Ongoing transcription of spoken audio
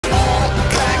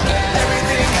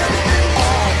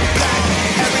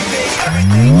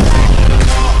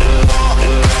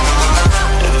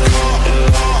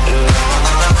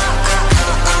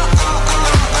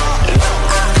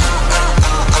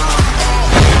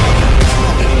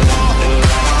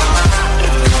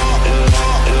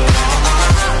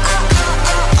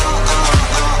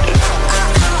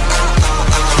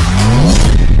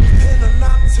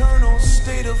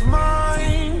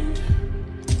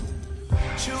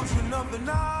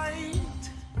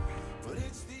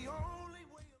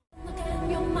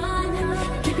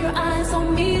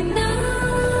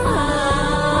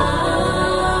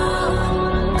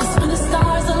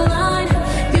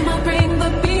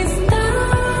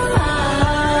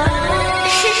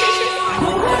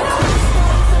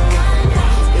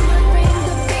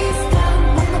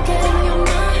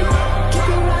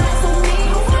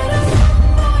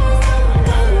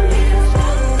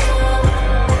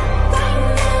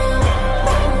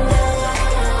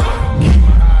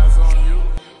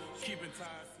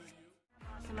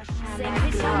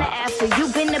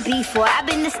You've been the before, I've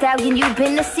been the stallion, you've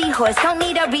been the seahorse. Don't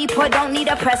need a report, don't need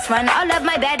a press run. All of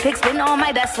my bad pics been all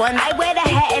my best ones. I wear the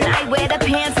hat and I wear the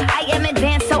pants. I am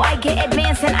advanced, so I get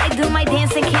advanced. And I do my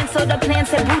dance and cancel the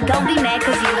plans. And boo, don't be mad,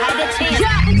 cause you had a chance.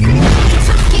 Yeah.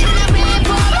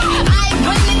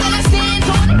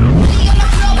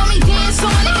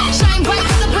 Shine bright,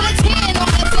 cause I put a 10 on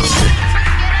it.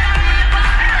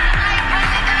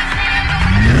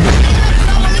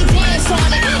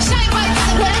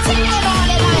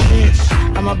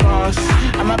 I'm a boss,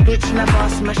 I'm a bitch and a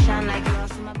boss, I'ma shine like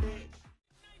glass, I'm a bitch.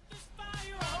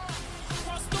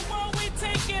 Across the world we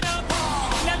take it up.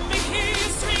 Let me hear you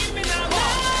screaming out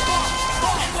loud.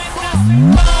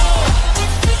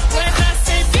 When I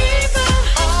say viva,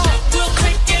 we'll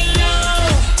take it low.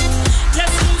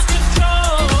 Let's lose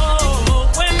control.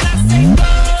 When I say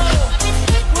go,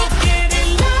 we'll get it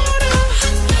louder.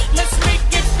 Let's make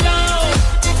it flow.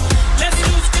 Let's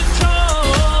lose control.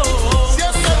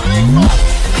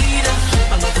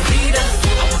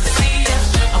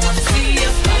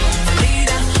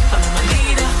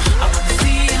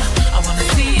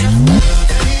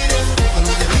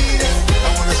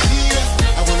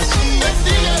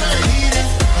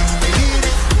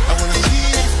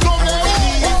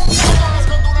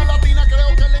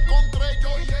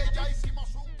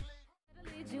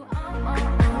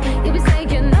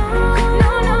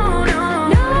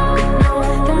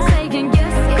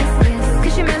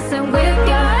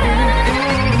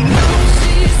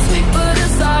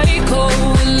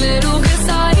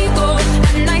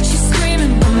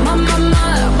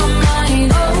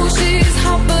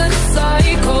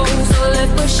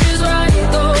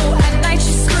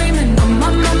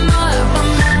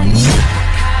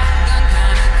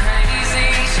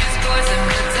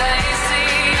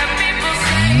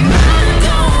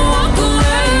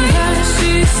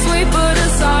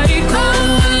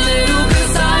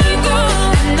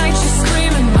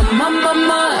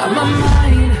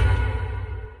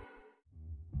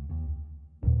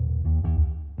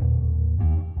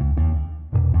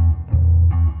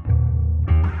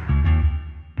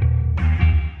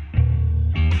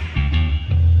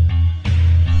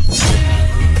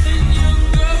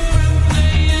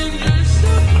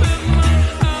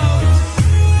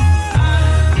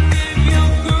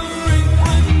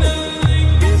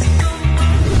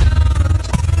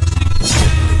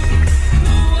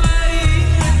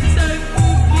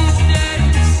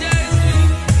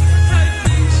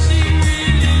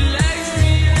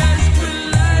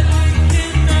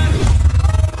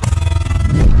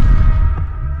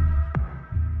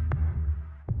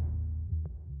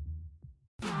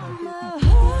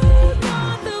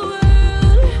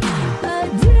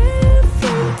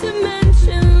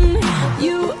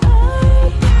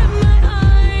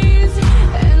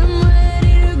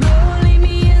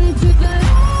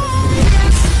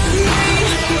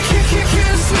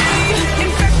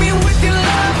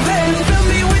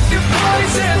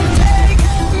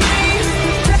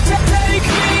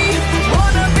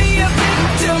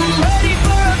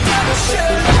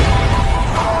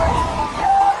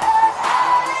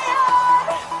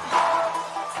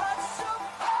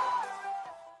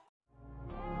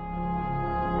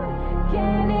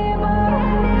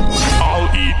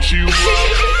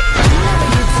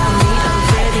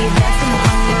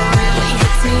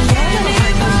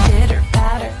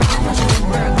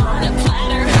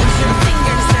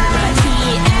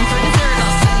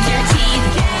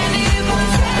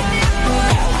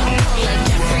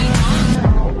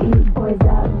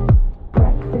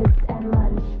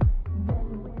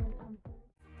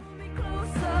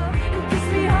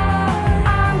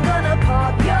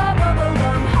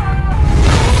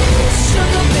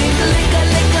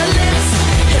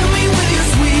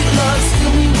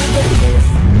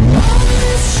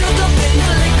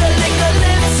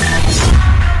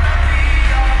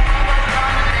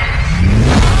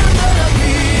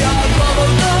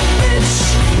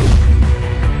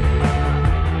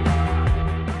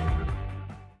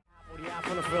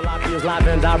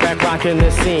 direct rocking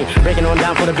the scene. Breaking on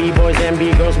down for the B-boys and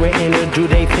B-girls, we're in to do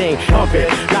they thing. Pump it,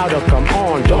 louder, come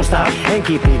on, don't stop, and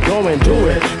keep it going, do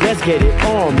it. Let's get it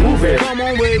on, move it. Come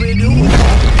on, baby, do it.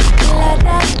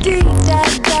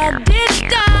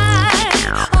 La-da-dee-da-da-dee-da.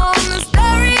 On the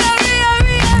stereo,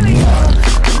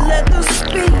 let the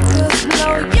speakers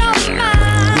blow your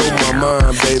mind. Blow my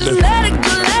mind, baby. Let it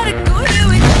go, here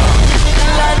we go.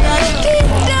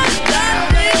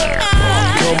 La-da-dee-da-da-dee-da.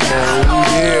 Come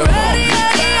on, yeah.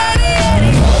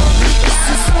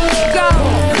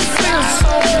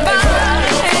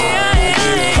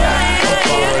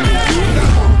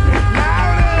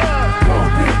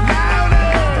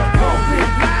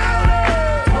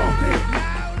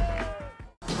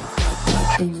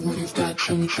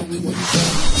 Show me what you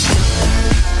got.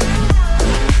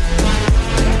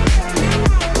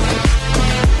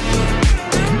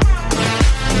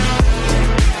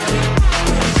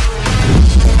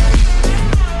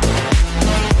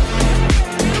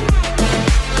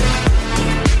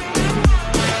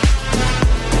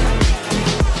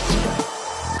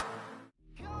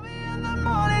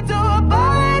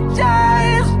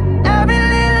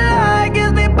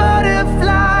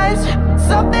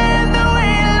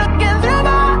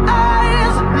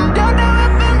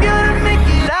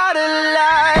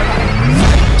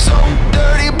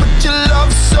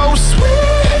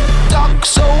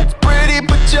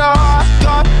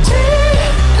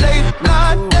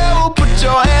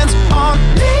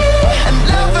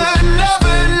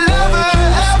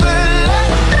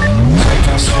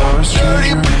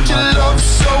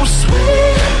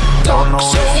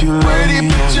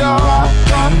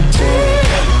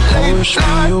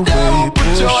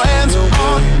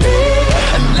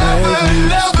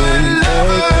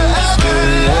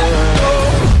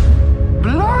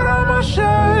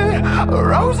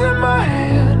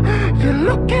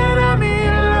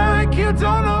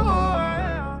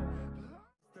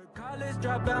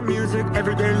 Music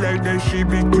every day like that, she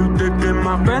be too thick. And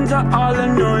my friends are all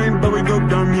annoying, but we go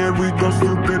dumb, yeah, we go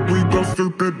stupid, we go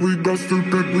stupid, we go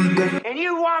stupid, we go. And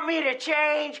you want me to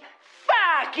change?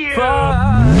 Fuck you! Fuck you.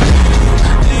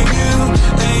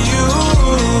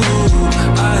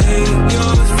 I hate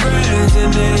your friends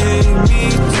and they hate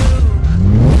me too.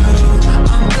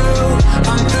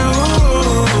 I'm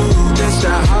through. That's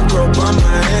that hot girl by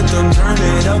my anthem. Turn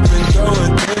it up and throw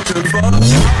it into fuck.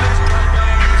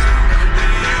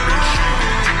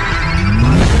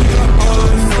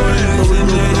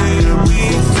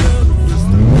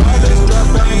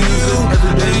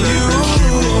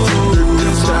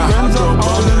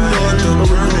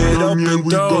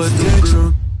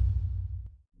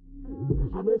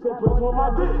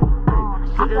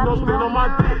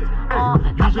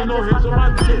 Using no hands on my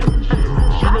dick.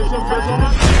 She makes some friends on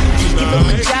my dick.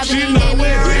 She know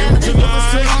we're in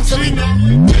tonight. She know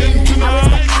we're in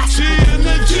tonight. She in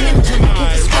the gym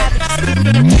tonight.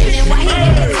 Why you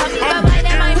tell me about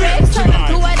my babe? So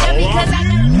do whatever because I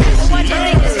know what you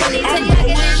think is funny till you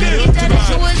get it. That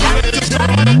she was just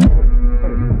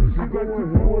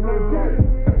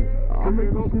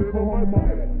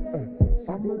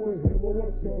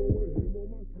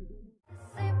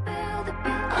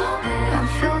I'm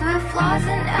filled with flaws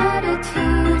and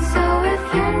attitudes, so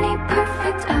if you need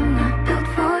perfect, I'm not built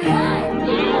for you.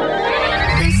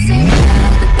 This ain't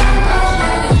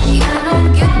you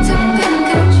don't get to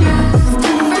pick and choose.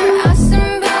 For us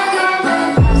and bag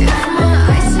of blues, if my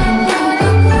eyes ain't blue to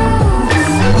blue.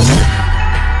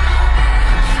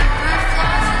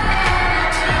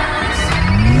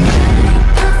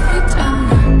 Perfect, I'm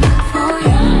not built for you.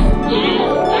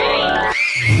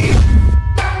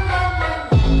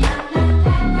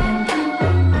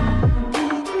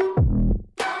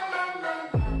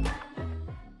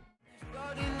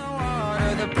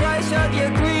 of your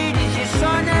greed is your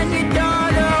son and your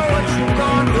daughter. What you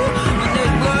gonna do when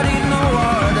there's blood in the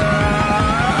water?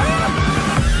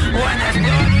 When there's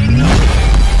blood in the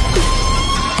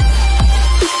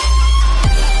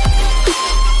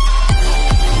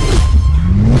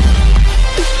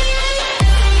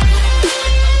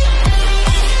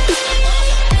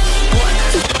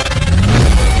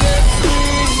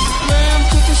lamb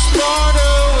to the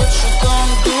slaughter. What you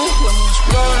gonna do when there's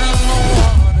blood in the water?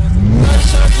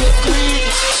 Price of your greed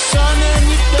is your son and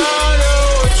your daughter.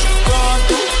 What you gonna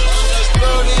do when there's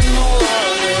blood in the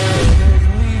water? Beg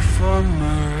me for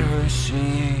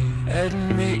mercy.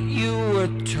 Admit you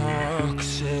were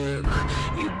toxic.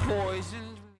 You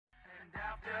poisoned me. And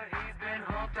after he's been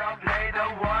hooked, I'll play the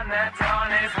one that's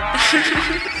on his heart.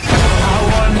 I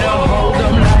wanna hold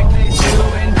them like they do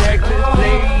in Texas,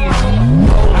 please.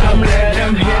 Hold them, let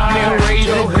them hit me, raise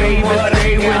it, baby,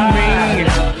 stay with me.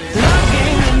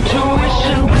 Looking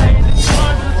intuition, play the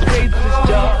one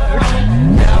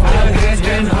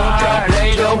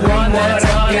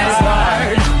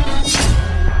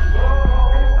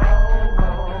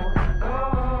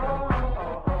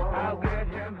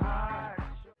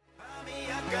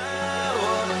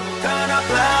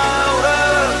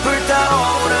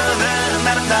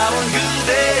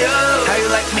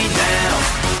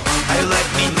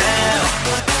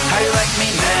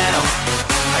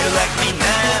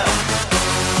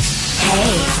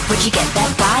you get that?